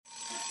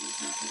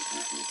Intro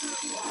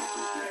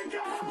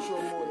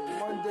morning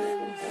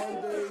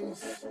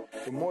Mondays.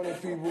 Good morning,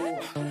 people.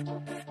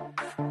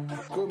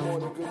 Good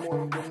morning.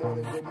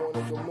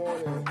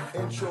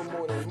 Intro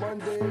morning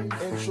Mondays.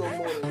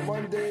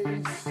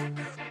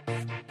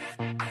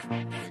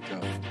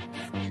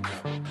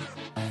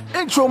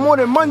 Intro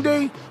morning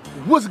Monday.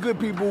 What's good,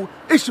 people?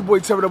 It's your boy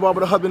Terry the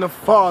Barber, the husband and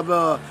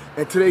father.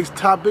 And today's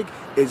topic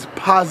is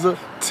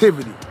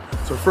positivity.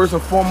 So first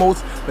and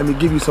foremost, let me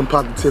give you some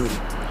positivity.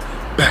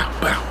 Bow,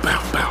 bow,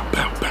 bow, bow,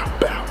 bow, bow,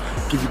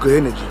 bow. Give you good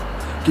energy.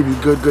 Give you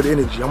good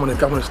energy. I'm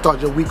gonna start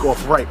your week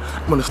off right.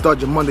 I'm gonna start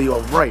your Monday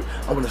off right.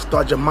 I'm gonna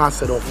start your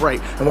mindset off right.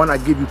 And when I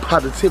give you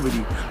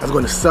positivity, I'm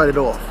gonna start it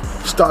off,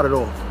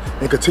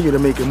 and continue to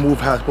make it move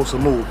how it's supposed to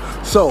move.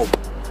 So,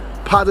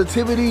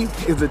 positivity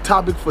is the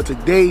topic for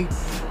today.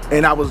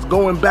 And I was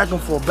going back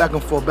and forth,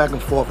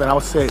 and I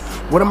was saying,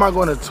 what am I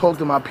gonna talk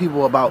to my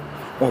people about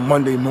on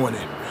Monday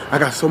morning? I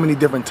got so many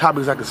different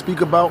topics I could speak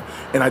about,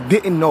 and I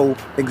didn't know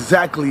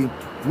exactly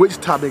which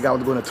topic I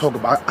was gonna talk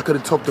about. I could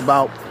have talked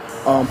about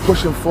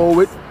pushing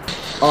forward,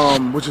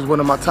 which is one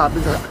of my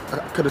topics. I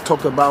could have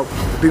talked about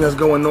the thing that's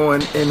going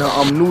on in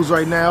the news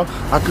right now.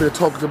 I could have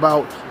talked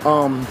about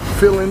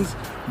feelings,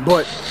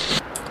 but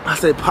I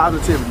said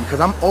positivity because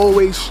I'm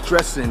always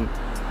stressing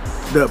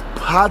the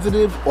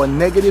positive or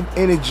negative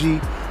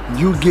energy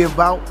you give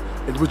out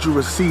is what you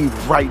receive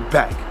right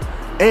back.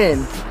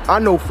 And I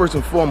know first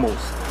and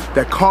foremost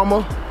that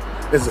karma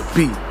is a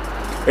beat.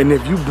 And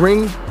if you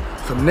bring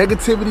some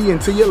negativity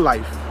into your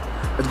life,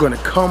 it's going to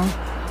come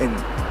and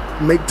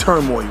make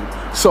turmoil.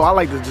 So I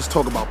like to just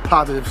talk about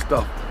positive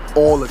stuff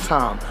all the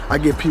time. I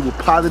give people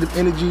positive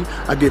energy,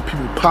 I give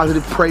people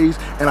positive praise,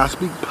 and I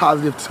speak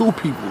positive to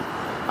people.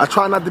 I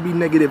try not to be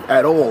negative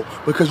at all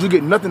because you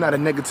get nothing out of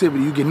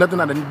negativity. You get nothing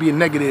out of being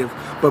negative,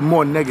 but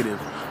more negative.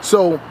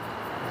 So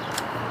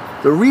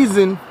the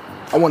reason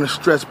I want to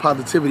stress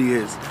positivity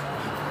is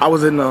I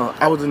was in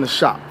the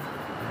shop.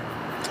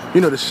 You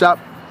know, the shop,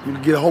 you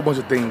can get a whole bunch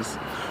of things.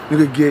 You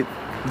could get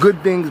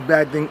good things,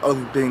 bad things,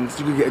 ugly things.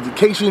 You could get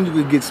education, you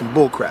could get some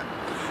bull crap.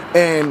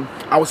 And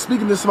I was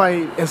speaking to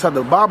somebody inside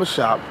the barber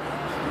shop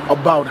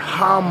about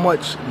how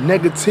much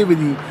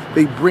negativity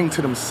they bring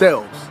to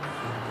themselves.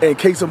 And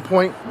case in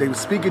point, they were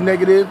speaking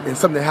negative and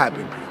something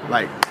happened,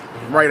 like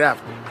right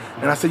after.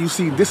 And I said, you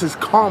see, this is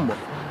karma.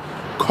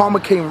 Karma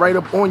came right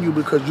up on you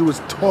because you was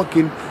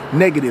talking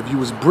negative, you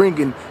was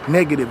bringing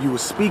negative, you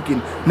was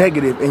speaking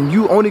negative, and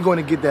you only going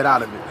to get that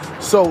out of it.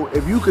 So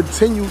if you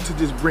continue to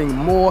just bring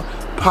more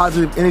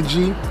positive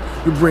energy,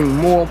 you bring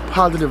more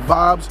positive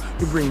vibes,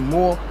 you bring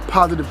more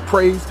positive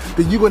praise,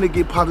 then you're going to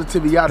get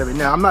positivity out of it.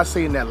 Now, I'm not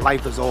saying that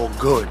life is all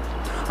good.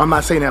 I'm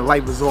not saying that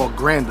life is all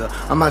grander.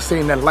 I'm not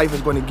saying that life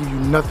is going to give you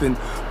nothing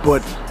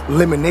but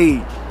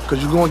lemonade,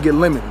 because you're going to get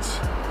lemons.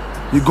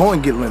 You're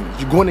going to get lemons.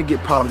 You're going to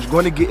get problems. You're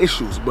going to get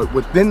issues. But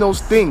within those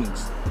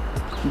things,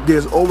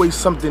 there's always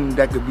something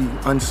that could be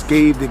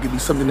unscathed. There could be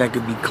something that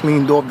could be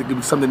cleaned off. There could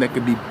be something that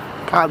could be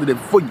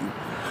positive for you.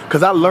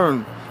 Because I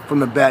learned from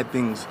the bad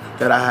things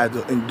that I had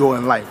to endure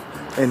in life.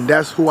 And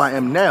that's who I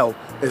am now,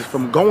 is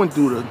from going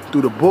through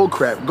the bull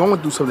crap, going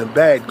through something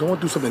bad, going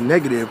through something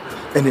negative,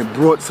 and it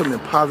brought something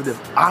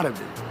positive out of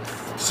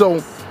it.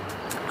 So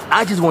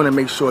I just want to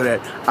make sure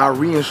that I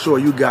reassure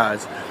you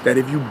guys that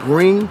if you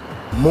bring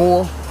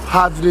more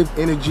positive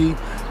energy,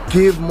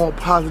 give more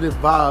positive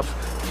vibes,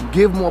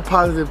 give more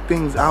positive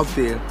things out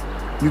there,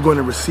 you're going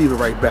to receive it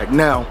right back.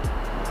 Now,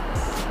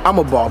 I'm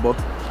a barber,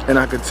 and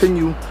I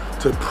continue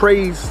to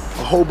praise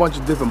a whole bunch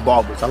of different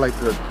barbers. I like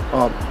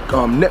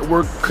to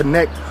network,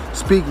 connect,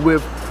 speak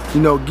with,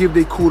 give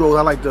their kudos.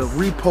 I like to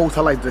repost.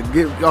 I like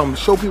to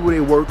show people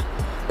their work.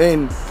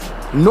 And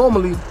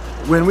normally,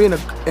 when we're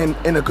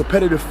in a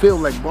competitive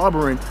field like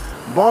barbering,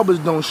 barbers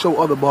don't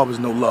show other barbers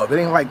no love. It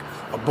ain't like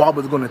a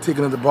barber's gonna take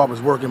another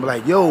barber's work and be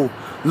like, yo,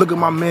 look at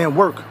my man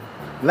work.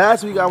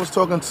 Last week I was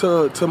talking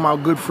to my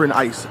good friend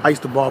Ice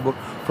the barber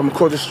from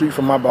across the street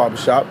from my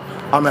barbershop.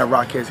 I'm at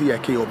Rockheads, he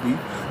at KOB.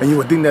 And you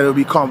would think that it would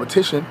be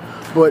competition,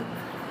 but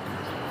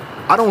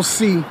I don't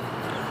see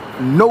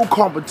no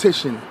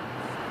competition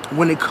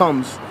when it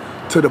comes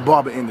to the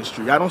barber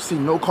industry. I don't see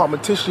no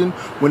competition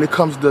when it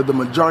comes to the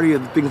majority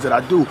of the things that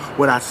I do.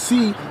 What I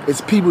see is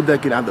people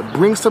that can either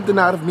bring something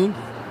out of me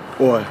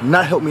or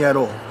not help me at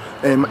all.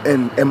 And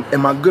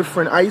my good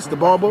friend Ice, the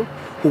barber,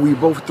 who we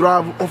both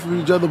thrive off of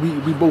each other,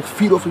 we both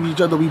feed off of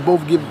each other, we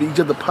both give each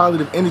other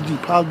positive energy,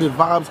 positive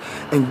vibes,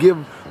 and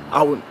give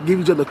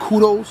each other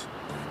kudos.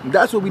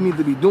 That's what we need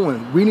to be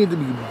doing. We need to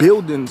be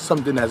building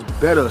something that's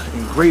better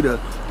and greater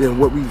than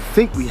what we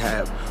think we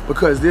have,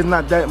 because there's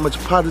not that much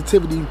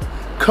positivity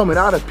coming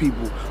out of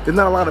people. There's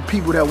not a lot of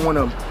people that want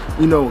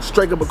to,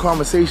 strike up a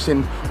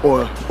conversation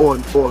or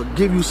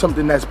give you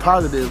something that's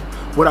positive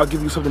without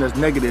giving you something that's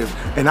negative.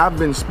 And I've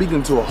been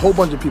speaking to a whole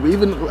bunch of people,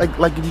 even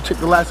like if you check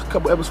the last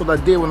couple episodes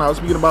I did when I was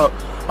speaking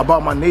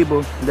about my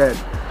neighbor that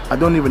I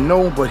don't even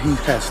know, but he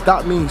has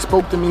stopped me, he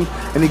spoke to me,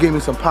 and he gave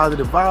me some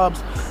positive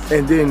vibes.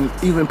 And then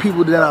even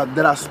people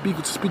that I speak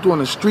to on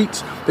the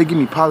streets, they give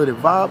me positive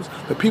vibes.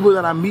 The people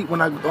that I meet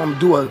when I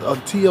do a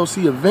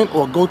TLC event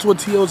or go to a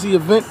TLC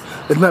event,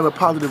 there's never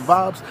positive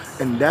vibes,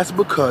 and that's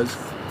because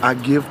I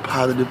give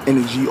positive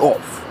energy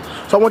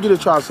off. So I want you to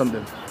try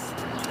something.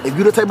 If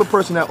you're the type of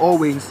person that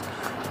always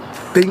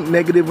think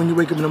negative when you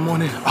wake up in the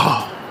morning,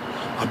 oh,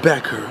 my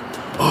back hurt,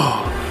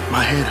 oh,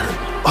 my head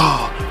hurt,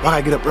 oh, why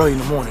gotta get up early in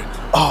the morning,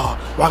 oh,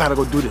 why gotta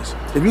go do this?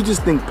 If you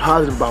just think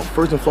positive about,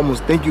 first and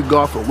foremost, thank you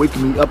God for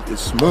waking me up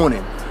this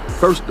morning,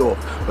 first off,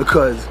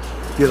 because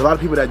there's a lot of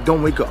people that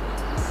don't wake up.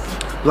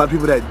 A lot of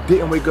people that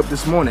didn't wake up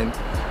this morning,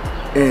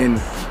 and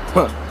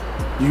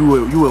you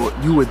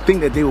would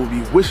think that they would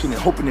be wishing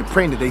and hoping and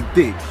praying that they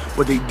did,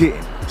 but they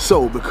didn't.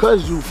 So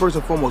because you first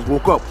and foremost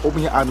woke up,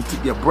 open your eyes and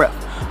took your breath,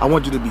 I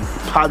want you to be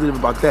positive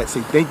about that.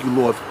 Say thank you,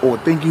 Lord, or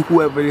thank you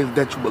whoever it is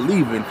that you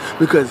believe in,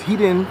 because he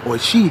didn't, or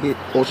she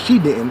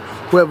didn't,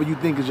 whoever you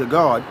think is your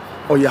God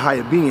or your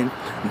higher being,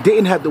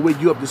 didn't have to wake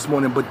you up this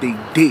morning, but they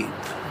did.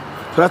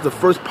 So that's the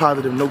first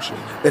positive notion,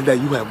 is that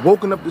you have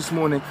woken up this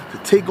morning to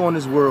take on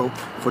this world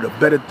for the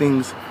better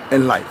things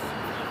in life.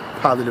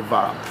 Positive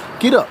vibe.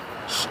 Get up,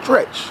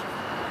 stretch,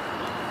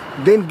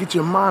 then get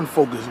your mind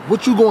focused.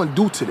 What you going to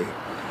do today?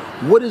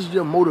 What is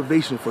your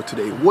motivation for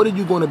today? What are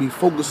you going to be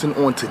focusing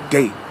on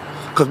today?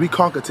 Because we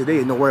conquer today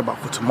and don't worry about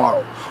for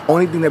tomorrow.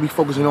 Only thing that we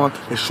focusing on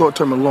is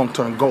short-term and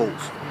long-term goals.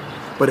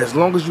 But as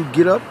long as you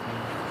get up,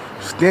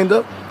 stand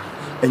up,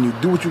 and you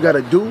do what you got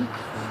to do,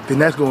 then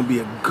that's going to be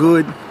a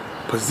good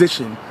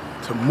position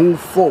to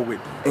move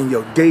forward in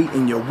your day,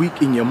 in your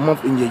week, in your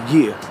month, in your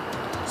year.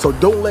 So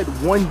don't let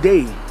one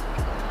day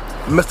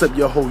mess up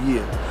your whole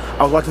year.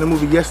 I was watching the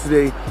movie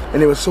yesterday,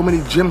 and there were so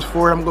many gems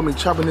for it. I'm gonna be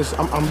chopping this.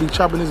 I'm gonna be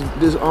chopping these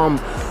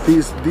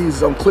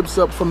clips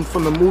up from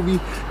the movie,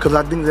 because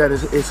I think that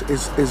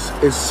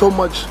is so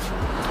much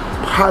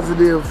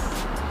positive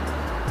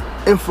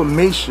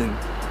information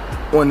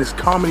on this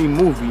comedy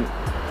movie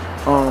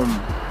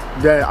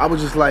that I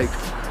was just like,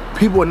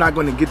 people are not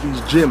going to get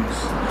these gems.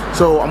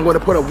 So I'm going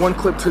to put up one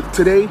clip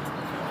today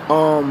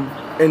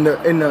in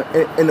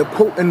the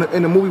quote in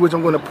the movie, which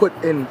I'm going to put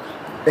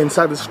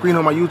inside the screen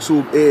on my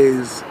YouTube,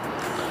 is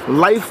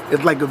life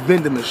is like a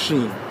vending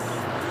machine.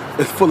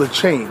 It's full of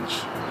change.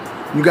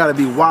 You got to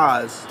be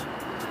wise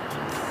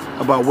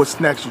about what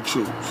snacks you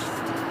choose.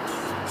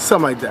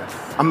 Something like that.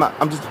 I'm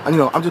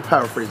just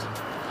paraphrasing.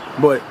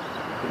 But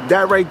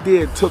that right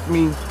there took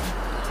me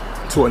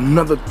to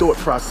another thought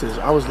process.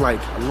 I was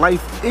like,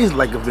 life is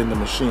like a vending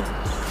machine.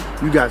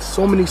 You got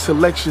so many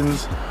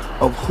selections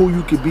of who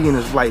you could be in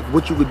this life,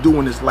 what you could do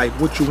in this life,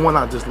 what you want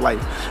out of this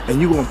life,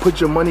 and you're gonna put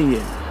your money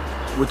in,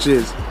 which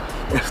is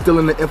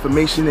instilling the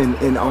information and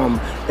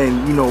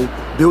you know,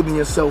 building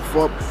yourself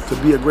up to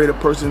be a greater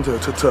person,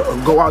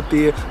 to go out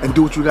there and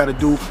do what you got to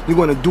do. You're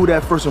going to do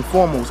that first and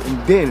foremost,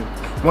 and then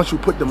once you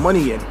put the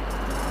money in,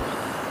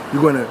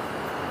 you're going to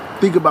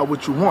think about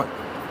what you want.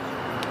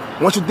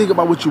 Once you think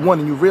about what you want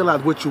and you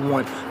realize what you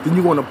want, then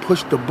you're going to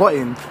push the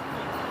button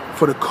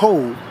for the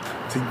code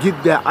to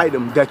get that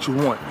item that you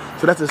want.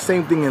 So that's the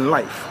same thing in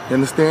life. You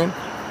understand?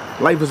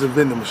 Life is a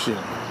vending machine.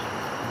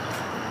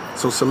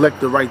 So select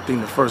the right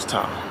thing the first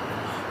time,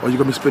 or you're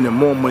going to be spending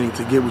more money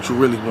to get what you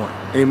really want.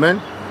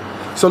 Amen?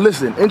 So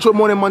listen, Intro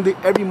Morning Monday,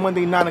 every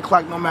Monday, 9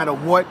 o'clock, no matter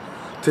what.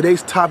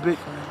 Today's topic,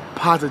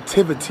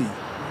 positivity.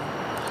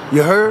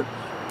 You heard?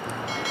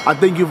 I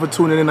thank you for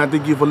tuning in. I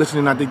thank you for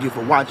listening. I thank you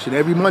for watching.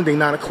 Every Monday,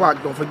 9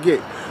 o'clock, don't forget,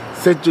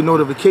 set your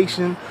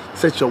notification,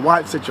 set your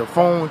watch, set your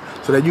phone,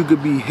 so that you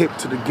could be hip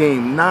to the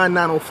game.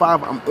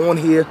 9:05, I'm on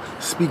here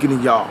speaking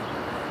to y'all.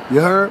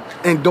 You heard?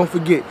 And don't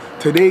forget,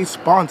 today's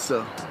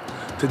sponsor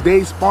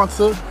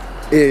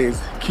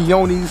is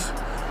Keone's.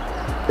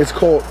 It's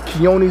called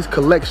Keone's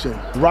Collection,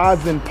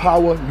 Rise and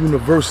Power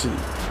University.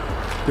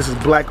 This is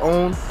black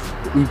owned.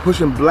 We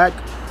pushing black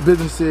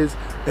businesses,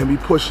 and we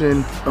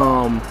pushing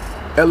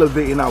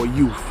elevating our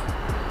youth.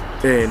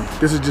 And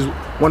this is just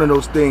one of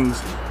those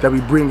things that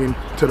we bringing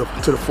to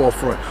the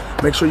forefront.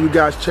 Make sure you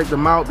guys check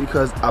them out,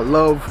 because I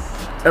love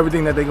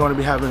everything that they're going to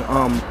be having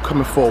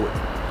coming forward.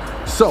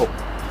 So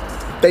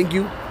thank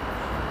you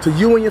to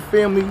you and your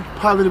family.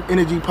 Positive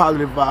energy,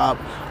 positive vibe.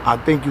 I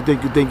thank you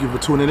for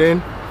tuning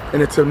in.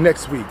 And until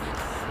next week,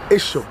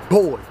 it's your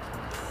boy,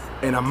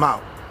 and I'm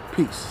out.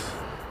 Peace.